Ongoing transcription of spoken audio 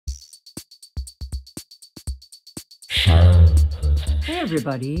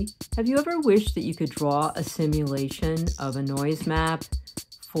everybody! Have you ever wished that you could draw a simulation of a noise map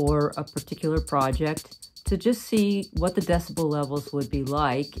for a particular project to just see what the decibel levels would be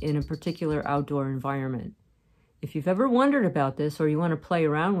like in a particular outdoor environment? If you've ever wondered about this, or you want to play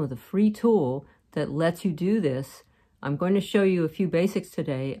around with a free tool that lets you do this, I'm going to show you a few basics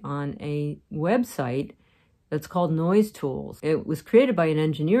today on a website that's called Noise Tools. It was created by an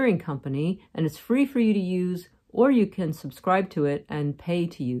engineering company, and it's free for you to use, or you can subscribe to it and pay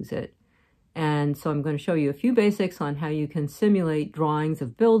to use it. And so I'm going to show you a few basics on how you can simulate drawings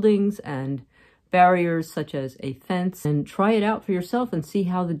of buildings and barriers such as a fence, and try it out for yourself and see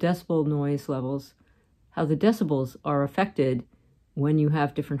how the decibel noise levels, how the decibels are affected when you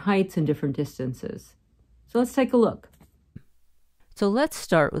have different heights and different distances. So let's take a look. So let's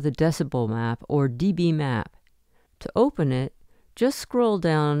start with a decibel map, or dB map. To open it, just scroll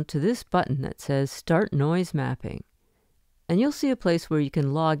down to this button that says Start Noise Mapping, and you'll see a place where you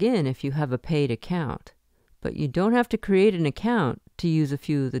can log in if you have a paid account, but you don't have to create an account to use a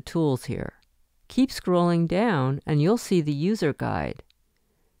few of the tools here. Keep scrolling down and you'll see the user guide.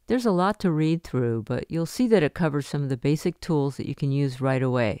 There's a lot to read through, but you'll see that it covers some of the basic tools that you can use right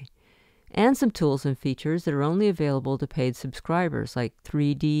away, and some tools and features that are only available to paid subscribers, like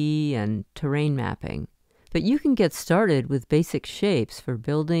 3D and terrain mapping. But you can get started with basic shapes for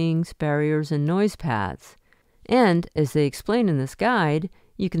buildings, barriers, and noise paths. And, as they explain in this guide,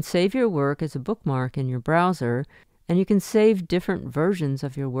 you can save your work as a bookmark in your browser, and you can save different versions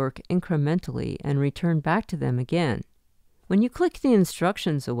of your work incrementally and return back to them again. When you click the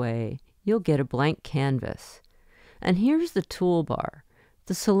instructions away, you'll get a blank canvas. And here's the toolbar.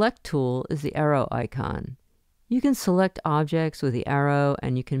 The Select tool is the arrow icon. You can select objects with the arrow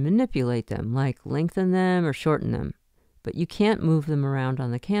and you can manipulate them, like lengthen them or shorten them, but you can't move them around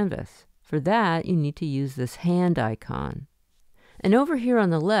on the canvas. For that, you need to use this hand icon. And over here on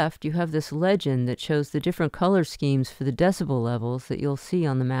the left, you have this legend that shows the different color schemes for the decibel levels that you'll see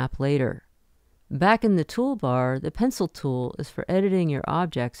on the map later. Back in the toolbar, the pencil tool is for editing your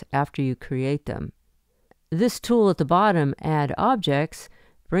objects after you create them. This tool at the bottom, Add Objects,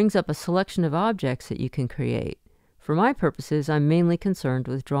 brings up a selection of objects that you can create. For my purposes, I'm mainly concerned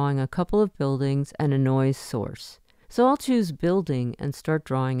with drawing a couple of buildings and a noise source. So I'll choose Building and start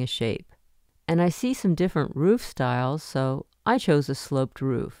drawing a shape. And I see some different roof styles, so I chose a sloped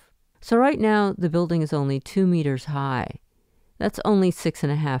roof. So right now, the building is only 2 meters high. That's only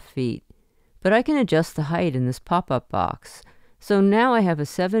 6.5 feet. But I can adjust the height in this pop-up box. So now I have a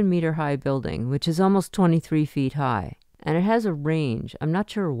 7-meter high building, which is almost 23 feet high. And it has a range. I'm not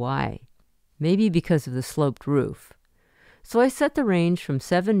sure why. Maybe because of the sloped roof. So I set the range from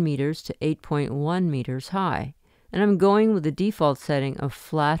 7 meters to 8.1 meters high. And I'm going with the default setting of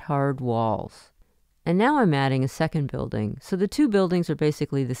flat, hard walls. And now I'm adding a second building. So the two buildings are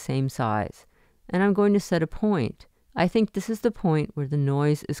basically the same size. And I'm going to set a point. I think this is the point where the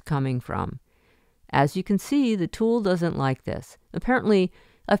noise is coming from. As you can see, the tool doesn't like this. Apparently,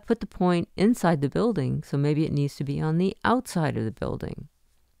 I've put the point inside the building, so maybe it needs to be on the outside of the building.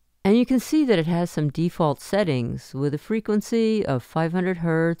 And you can see that it has some default settings with a frequency of 500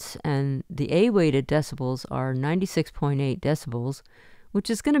 Hertz, and the A-weighted decibels are 96.8 decibels, which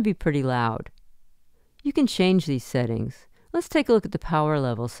is going to be pretty loud. You can change these settings. Let's take a look at the power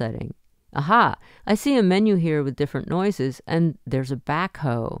level setting. Aha! I see a menu here with different noises, and there's a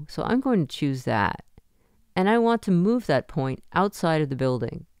backhoe, so I'm going to choose that. And I want to move that point outside of the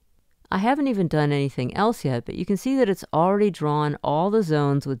building. I haven't even done anything else yet, but you can see that it's already drawn all the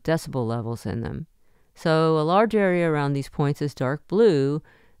zones with decibel levels in them. So a large area around these points is dark blue,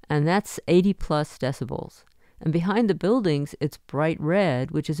 and that's 80 plus decibels. And behind the buildings, it's bright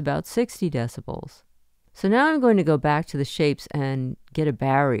red, which is about 60 decibels. So now I'm going to go back to the shapes and get a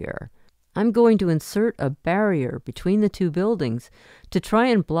barrier. I'm going to insert a barrier between the two buildings to try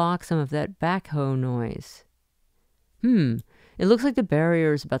and block some of that backhoe noise. It looks like the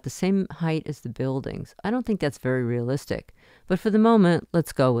barrier is about the same height as the buildings. I don't think that's very realistic, but for the moment,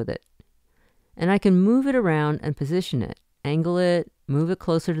 let's go with it. And I can move it around and position it, angle it, move it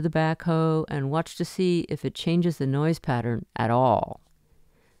closer to the backhoe, and watch to see if it changes the noise pattern at all.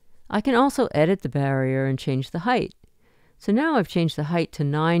 I can also edit the barrier and change the height. So now I've changed the height to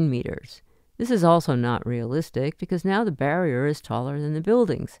 9 meters. This is also not realistic because now the barrier is taller than the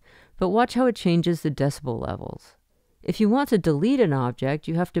buildings, but watch how it changes the decibel levels. If you want to delete an object,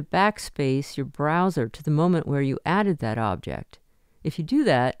 you have to backspace your browser to the moment where you added that object. If you do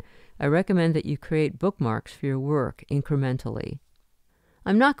that, I recommend that you create bookmarks for your work incrementally.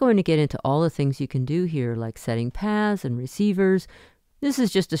 I'm not going to get into all the things you can do here, like setting paths and receivers. This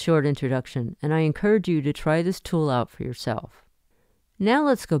is just a short introduction, and I encourage you to try this tool out for yourself. Now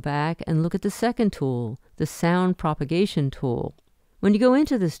let's go back and look at the second tool, the sound propagation tool. When you go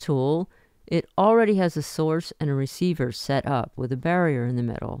into this tool, it already has a source and a receiver set up with a barrier in the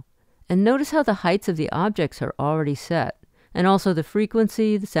middle. And notice how the heights of the objects are already set, and also the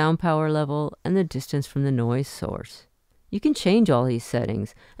frequency, the sound power level, and the distance from the noise source. You can change all these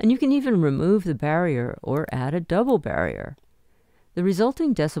settings, and you can even remove the barrier or add a double barrier. The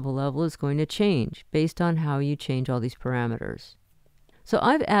resulting decibel level is going to change based on how you change all these parameters. So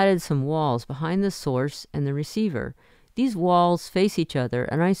I've added some walls behind the source and the receiver. These walls face each other,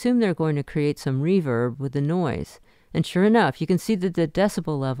 and I assume they're going to create some reverb with the noise. And sure enough, you can see that the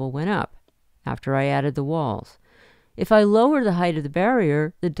decibel level went up after I added the walls. If I lower the height of the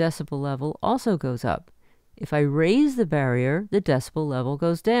barrier, the decibel level also goes up. If I raise the barrier, the decibel level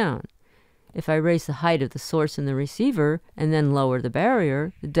goes down. If I raise the height of the source and the receiver, and then lower the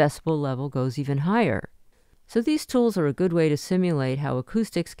barrier, the decibel level goes even higher. So these tools are a good way to simulate how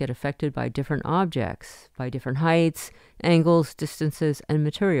acoustics get affected by different objects, by different heights, angles, distances, and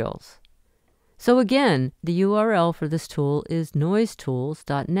materials. So again, the URL for this tool is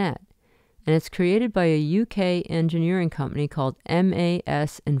noisetools.net, and it's created by a UK engineering company called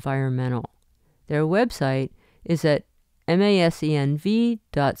MAS Environmental. Their website is at masenv.co.uk.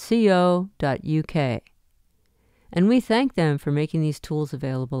 And we thank them for making these tools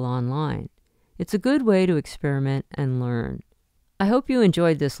available online. It's a good way to experiment and learn. I hope you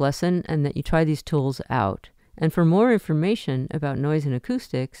enjoyed this lesson and that you try these tools out. And for more information about noise and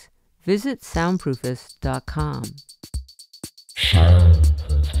acoustics, visit soundproofist.com.